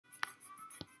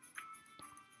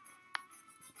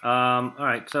All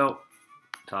right, so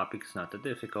topic's not that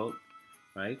difficult,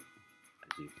 right?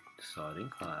 As you saw it in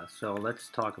class. So let's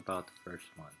talk about the first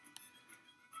one.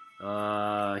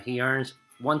 He earns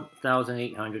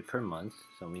 1,800 per month,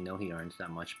 so we know he earns that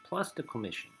much plus the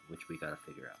commission, which we gotta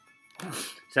figure out.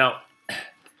 So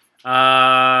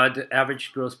the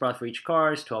average gross profit for each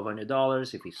car is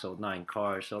 $1,200 if he sold 9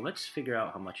 cars. So let's figure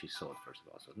out how much he sold first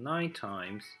of all. So 9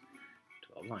 times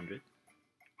 1,200.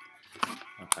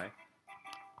 Okay.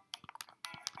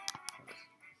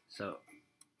 So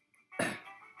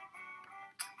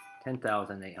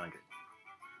 10,800.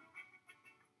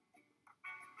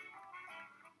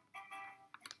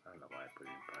 I don't know why I put it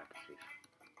in parentheses.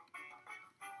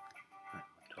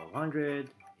 1,200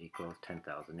 equals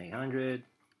 10,800.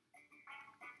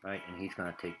 Right, and he's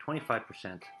going to take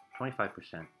 25%,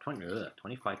 25.5%.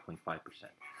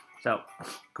 So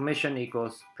commission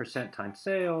equals percent times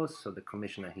sales. So the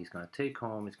commission that he's going to take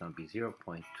home is going to be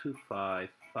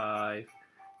 0.255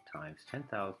 times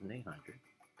 10,800.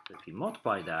 So if you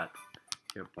multiply that,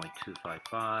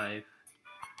 0.255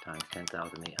 times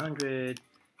 10,800,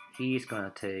 he's going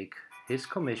to take his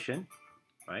commission,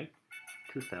 right,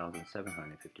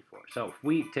 2,754. So if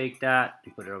we take that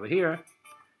and put it over here,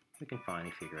 we can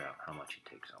finally figure out how much he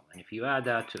takes home. And if you add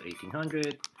that to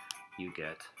 1,800, you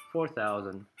get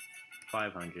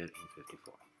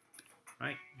 4,554.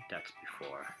 Right? That's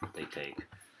before they take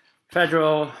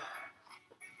federal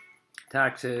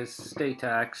taxes, state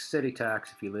tax, city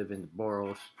tax if you live in the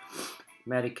boroughs,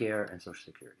 Medicare, and Social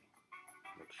Security,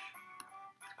 which is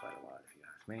quite a lot if you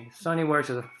ask me. Sonny works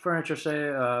as a furniture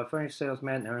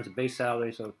salesman and earns a base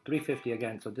salary, so $350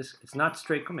 again. So this it's not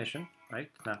straight commission, right?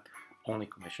 It's not only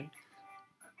commission.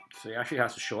 So he actually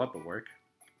has to show up at work,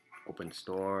 open the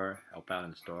store, help out in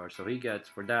the store. So he gets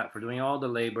for doing all the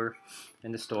labor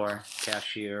in the store,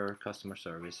 cashier, customer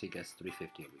service, he gets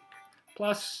 $350 a week.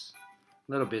 Plus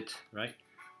a little bit, right,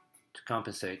 to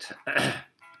compensate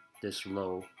this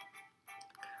low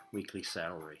weekly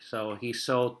salary. So he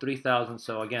sold 3,000.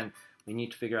 So again, we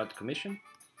need to figure out the commission.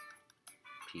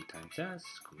 P times S,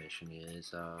 commission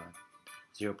is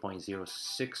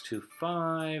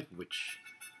 0.0625, which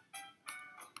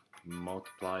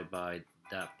multiplied by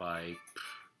that by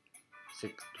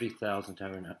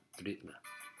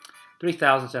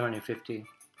 3,750,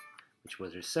 which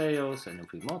was his sales, and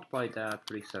if we multiply that,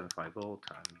 3,750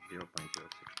 times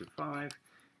 0.0625,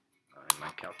 my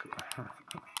calculator.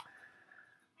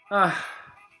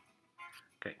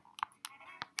 Okay,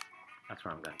 that's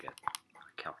where I'm gonna get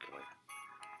a calculator,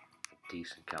 a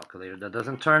decent calculator that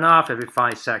doesn't turn off every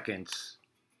 5 seconds.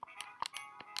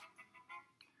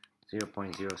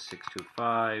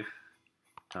 0.0625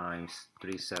 times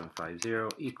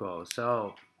 3,750 equals,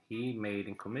 so he made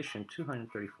in commission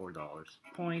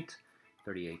 $234.38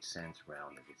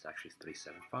 rounded. It's actually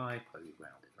 375, but we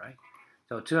rounded, right?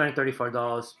 So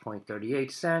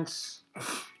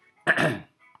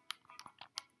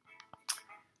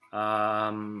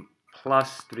 $234.38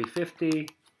 plus 350,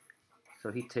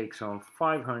 so he takes home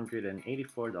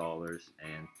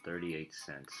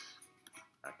 $584.38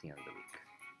 at the end of the week.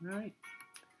 Right.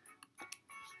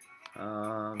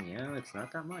 Yeah, it's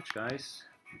not that much, guys.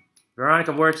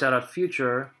 Veronica works at a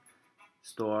future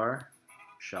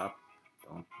shop.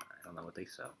 I don't know what they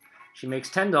sell. She makes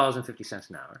 $10.50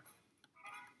 an hour.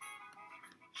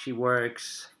 She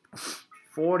works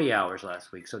 40 hours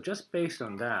last week. So just based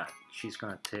on that, she's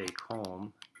going to take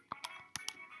home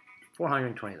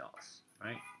 $420,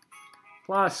 right?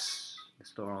 Plus, the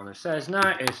store owner says,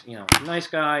 nice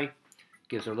guy.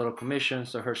 Gives her a little commission,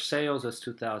 so her sales is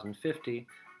 $2,050,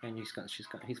 and he's gonna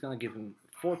give him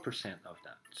 4% of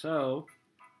that. So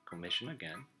commission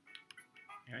again.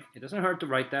 All right, it doesn't hurt to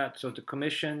write that. So the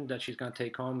commission that she's gonna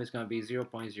take home is gonna be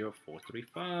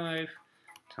 0.0435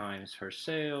 times her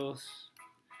sales,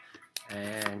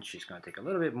 and she's gonna take a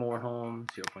little bit more home,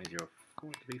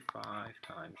 0.0435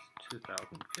 times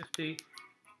 2,050.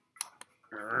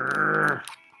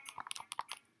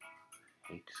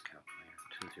 Hate this calculator.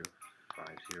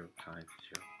 2,050 times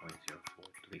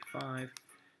 0.0435,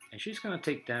 and she's going to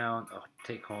take home a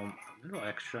little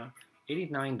extra,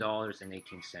 $89.18 rounded.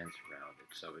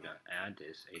 So we're going to add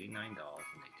this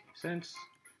 $89.18.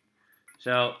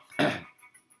 So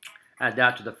add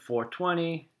that to the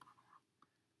 420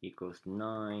 equals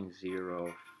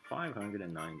 $509.18.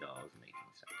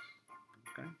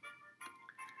 Okay.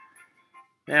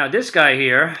 Now this guy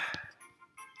here,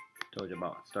 told you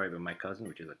about a story about my cousin,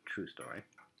 which is a true story.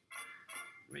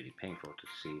 Really painful to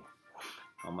see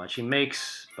how much he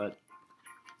makes, but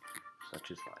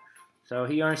such is life. So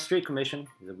he earns street commission.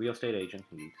 He's a real estate agent.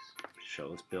 He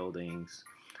shows buildings,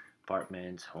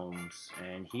 apartments, homes,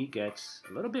 and he gets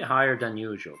a little bit higher than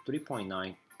usual,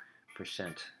 3.9%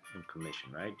 in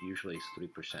commission, right? Usually it's 3%.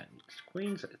 It's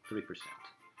Queens at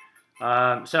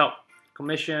 3%. So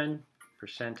commission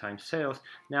percent times sales.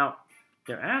 Now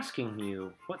they're asking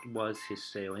you what was his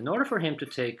sale in order for him to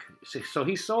take. So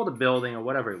he sold a building or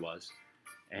whatever it was,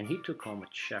 and he took home a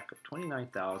check of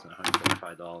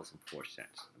 $29,135.04.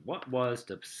 What was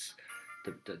the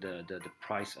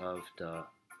price of the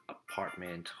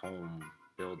apartment home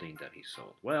building that he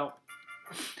sold? Well,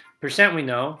 percent we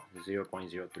know,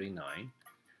 0.039.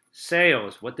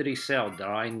 Sales, what did he sell? Do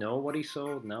I know what he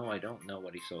sold? No, I don't know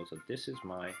what he sold. So this is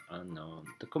my unknown.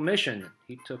 The commission,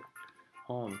 he took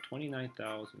home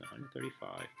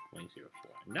 $29,135.04.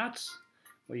 And that's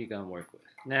what you're going to work with.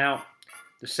 Now,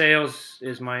 the sales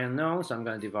is my unknown, so I'm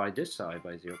going to divide this side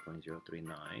by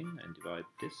 0.039 and divide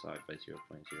this side by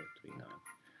 0.039.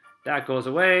 That goes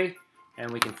away, and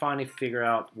we can finally figure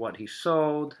out what he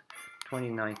sold.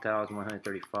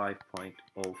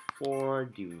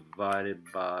 29,135.04 divided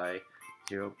by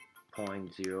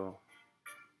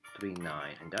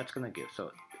 0.039, and that's going to give,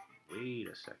 so wait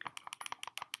a second,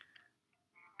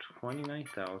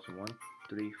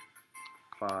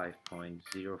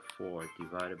 29,135.04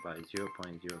 divided by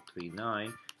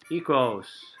 0.039 equals,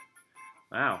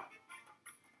 wow,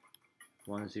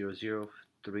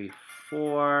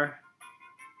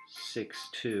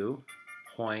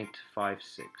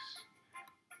 1003462.56.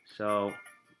 So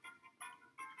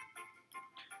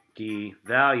the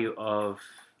value of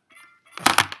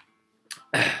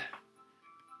the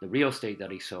real estate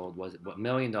that he sold was $1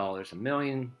 million,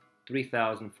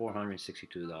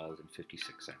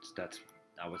 $1,003,462.56. That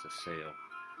was a sale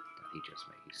that he just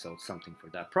made. He sold something for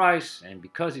that price, and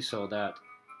because he sold that,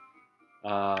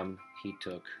 he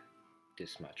took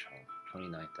this much home,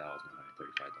 $29,135.04.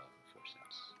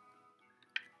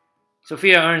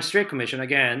 Sophia earns straight commission.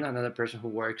 Again, another person who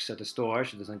works at the store.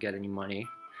 She doesn't get any money.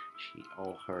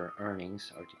 All her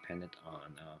earnings are dependent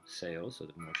on sales. So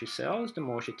the more she sells, the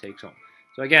more she takes home.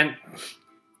 So again,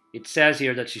 it says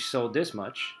here that she sold this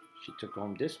much. She took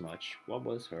home this much. What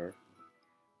was her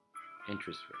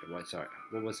interest rate?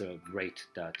 What was the rate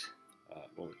that,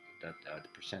 the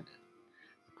percent,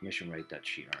 the commission rate that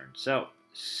she earned? So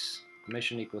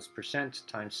commission equals percent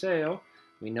times sale.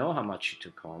 We know how much she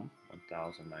took home,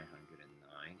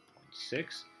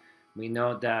 1,909.6. We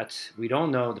know that we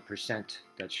don't know the percent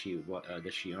that she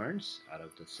earns out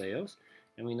of the sales,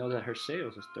 and we know that her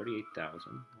sales is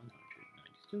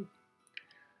 38,192.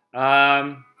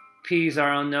 P's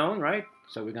are unknown, right?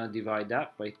 So we're going to divide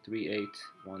that by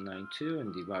 38192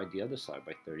 and divide the other side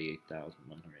by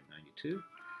 38,192.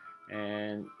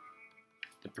 And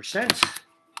the percent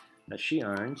that she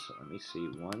earns, let me see,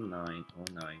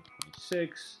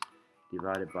 1909.6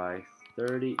 divided by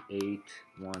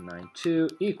 38,192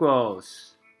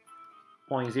 equals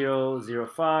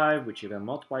 0.005, which you're going to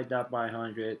multiply that by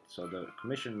 100. So the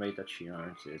commission rate that she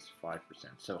earns is 5%.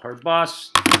 So her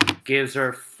boss gives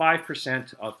her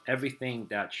 5% of everything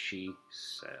that she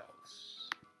sells.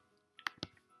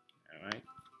 All right.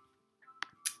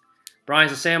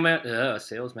 Brian's a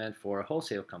salesman for a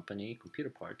wholesale company, computer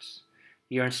parts.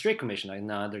 He earns straight commission, like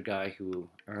another guy who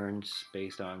earns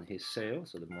based on his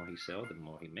sales. So the more he sells, the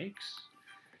more he makes.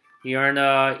 He earned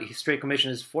his straight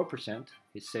commission is 4%.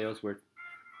 His sales were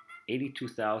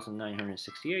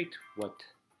 82,968. What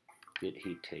did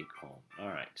he take home? All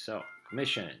right, so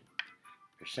commission,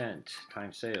 percent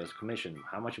times sales, commission.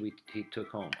 How much he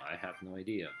took home? I have no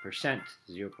idea. Percent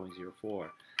 0.04.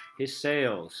 His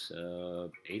sales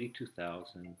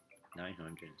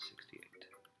 82,968.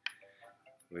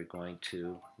 We're going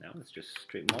to now let's just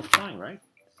straight multiplying, right?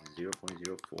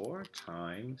 0.04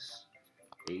 times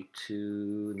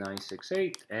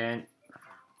 82968, and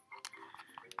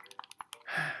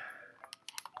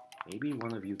maybe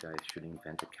one of you guys should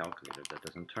invent a calculator that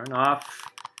doesn't turn off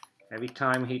every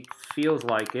time he feels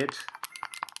like it.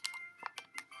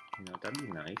 You know, that'd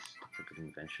be nice. That's a good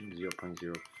invention.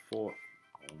 0.04. Oh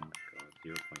my God,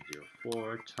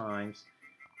 0.04 times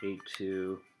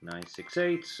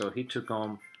 82968. So he took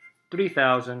home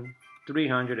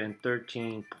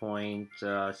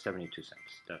 3,313.72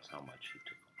 cents. That's how much he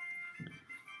took home.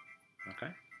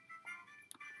 Okay.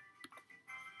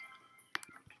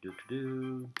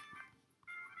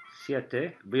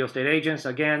 Siete, real estate agents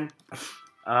again.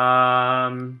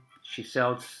 She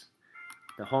sells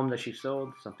the home that she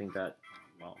sold, something that,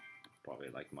 well, probably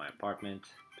like my apartment,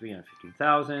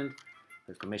 $315,000.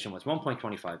 Her commission was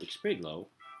 1.25, which is pretty low,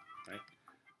 right?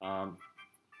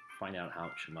 Find out how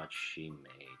much she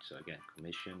made. So again,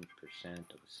 commission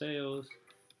percent of sales.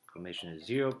 Commission is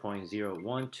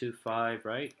 0.0125,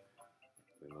 right?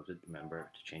 We moved it, remember,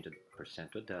 to change the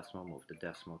percent to a decimal, move the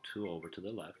decimal 2 over to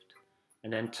the left.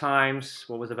 And then times,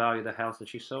 what was the value of the house that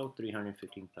she sold?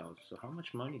 $315,000. So how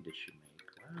much money did she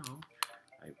make? Well,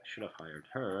 I should have hired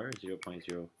her.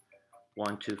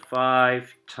 0.0125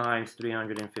 times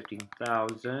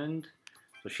 315,000.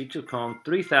 So she took home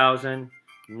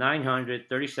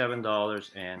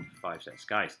 $3,937.05.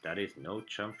 Guys, that is no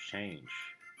chump change.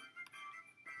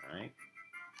 All right.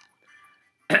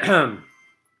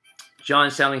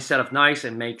 John's selling a set of knives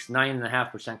and makes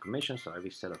 9.5% commission. So every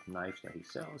set of knives that he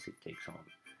sells, he takes home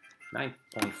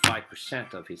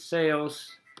 9.5% of his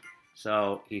sales.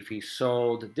 So if he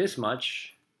sold this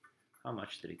much, how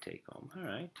much did he take home? All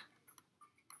right.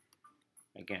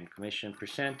 Again, commission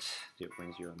percent,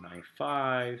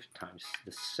 0.095 times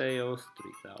the sales,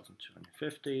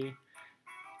 3,250.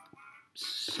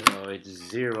 So it's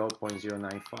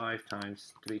 0.095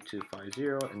 times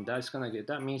 3,250, and that's gonna get,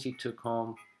 that means he took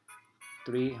home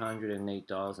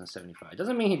 $308.75.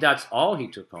 Doesn't mean that's all he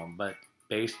took home, but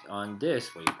based on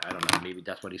this, wait, I don't know, maybe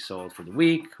that's what he sold for the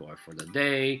week or for the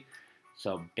day.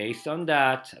 So based on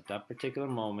that, at that particular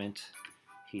moment,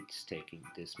 he's taking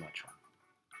this much home.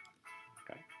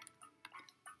 Okay.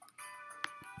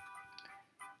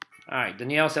 All right,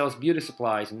 Danielle sells beauty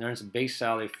supplies and earns a base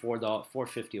salary of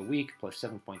 $4.50 a week plus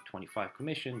 7.25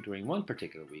 commission. During one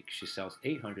particular week, she sells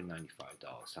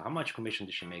 $895. So how much commission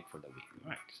did she make for the week? All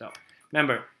right, so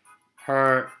remember,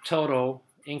 her total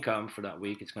income for that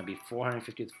week is going to be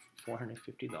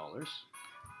 $450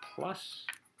 plus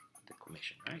the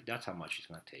commission, right? That's how much she's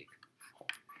going to take home.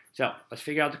 So let's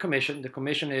figure out the commission. The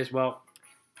commission is, well,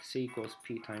 C equals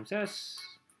P times S.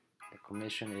 The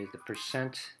commission is the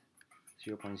percent,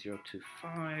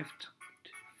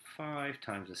 0.025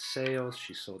 times the sales.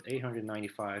 She sold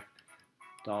 $895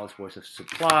 worth of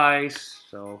supplies.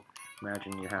 So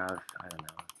imagine you have, I don't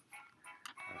know,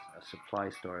 a supply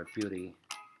store of beauty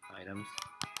items.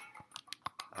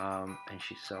 And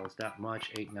she sells that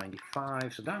much,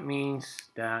 $895. So that means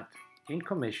that in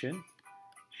commission,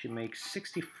 she makes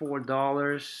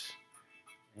 $64.89.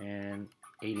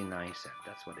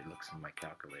 That's what it looks in my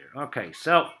calculator. Okay,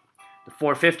 so the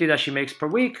 $450 that she makes per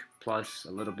week, plus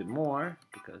a little bit more,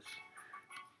 because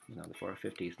you know the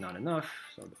 $450 is not enough.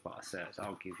 So the boss says,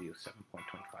 I'll give you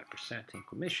 7.25% in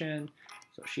commission.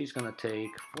 So she's gonna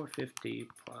take $450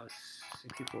 plus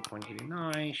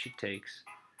 64.89. She takes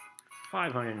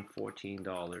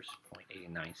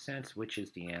 $514.89, which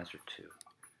is the answer to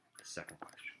the second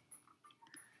question.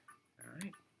 All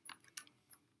right.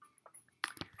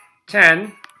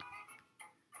 10.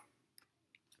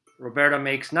 Roberta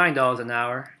makes $9 an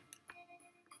hour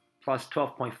plus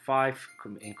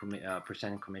 12.5%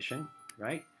 in commission,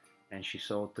 right? And she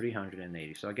sold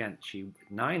 380. So again, she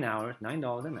 $9 an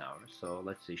hour. So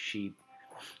let's say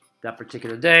that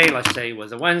particular day, let's say it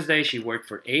was a Wednesday, she worked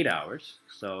for 8 hours.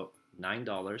 So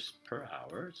 $9 per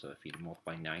hour. So if you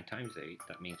multiply 9 times 8,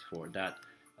 that means for that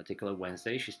particular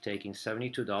Wednesday, she's taking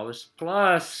 $72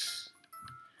 plus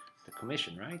the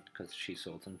commission, right? Because she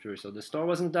sold some jewelry. So the store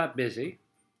wasn't that busy,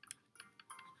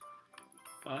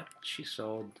 but she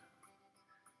sold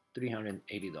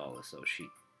 $380.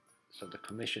 So the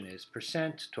commission is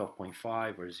percent,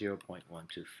 12.5 or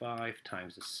 0.125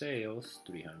 times the sales,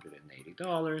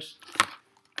 $380.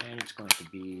 And it's going to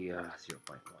be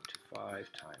 0.125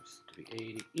 times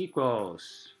 380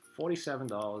 equals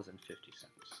 $47.50.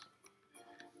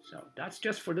 So that's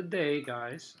just for the day,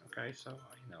 guys. Okay, so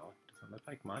you know, it doesn't look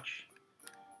like much.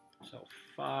 So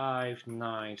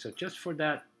 5.9. So just for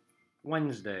that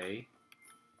Wednesday,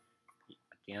 at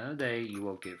the end of the day, you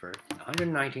will give her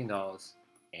 $119.50.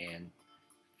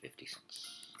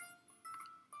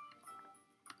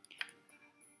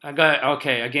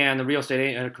 Okay, again, the real estate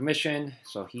agent commission.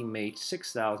 So he made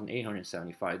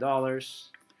 $6,875.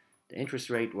 The interest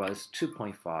rate was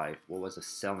 2.5. What was the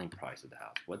selling price of the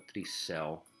house? What did he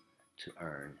sell to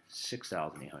earn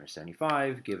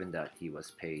 $6,875, given that he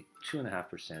was paid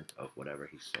 2.5% of whatever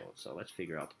he sold? So let's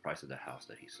figure out the price of the house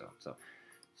that he sold. So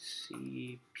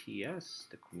CPS,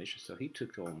 the commission. So he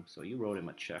took home, so you wrote him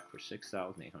a check for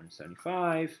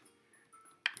 $6,875.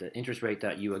 The interest rate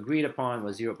that you agreed upon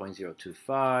was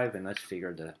 0.025, and let's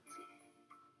figure the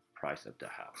price of the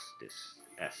house. This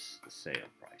S, the sale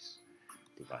price.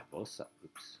 Divide both sides.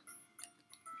 Oops.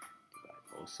 Divide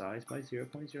both sides by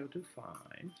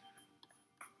 0.025.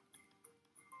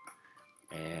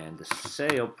 And the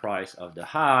sale price of the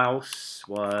house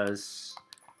was,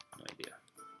 no idea,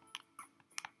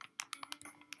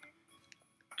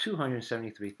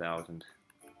 $273,000.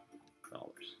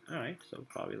 All right, so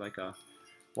probably like a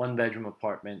one-bedroom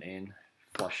apartment in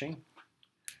Flushing.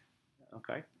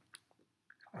 Okay.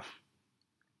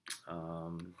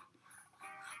 Alright,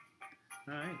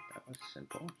 that was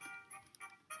simple.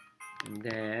 And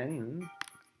then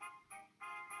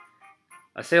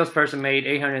a salesperson made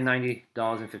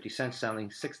 $890.50 selling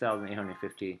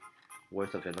 $6,850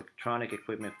 worth of electronic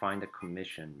equipment. Find the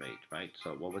commission rate, right?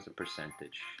 So what was the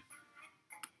percentage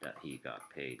that he got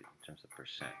paid in terms of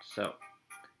percent? So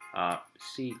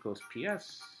C equals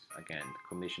PS. Again, the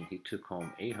commission, he took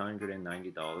home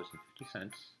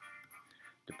 $890.50.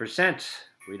 The percent,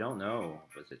 we don't know.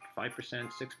 Was it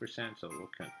 5%, 6%? So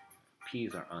look at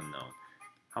P's are unknown.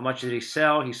 How much did he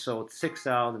sell? He sold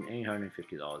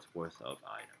 $6,850 worth of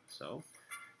items. So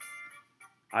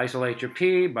isolate your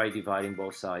P by dividing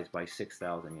both sides by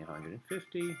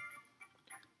 6,850.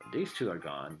 These two are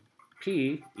gone.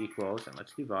 P equals, and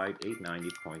let's divide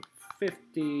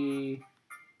 890.50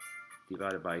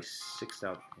 divided by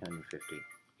 6,850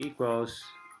 equals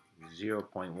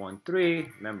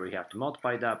 0.13. Remember, you have to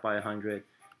multiply that by 100.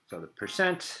 So the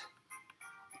percent,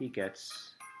 he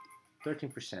gets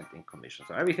 13% in commission.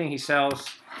 So everything he sells,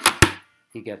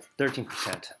 he gets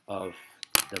 13% of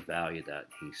the value that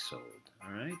he sold.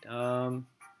 All right. I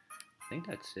think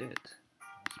that's it.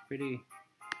 It's pretty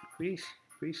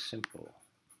simple.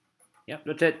 Yep,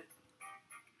 that's it.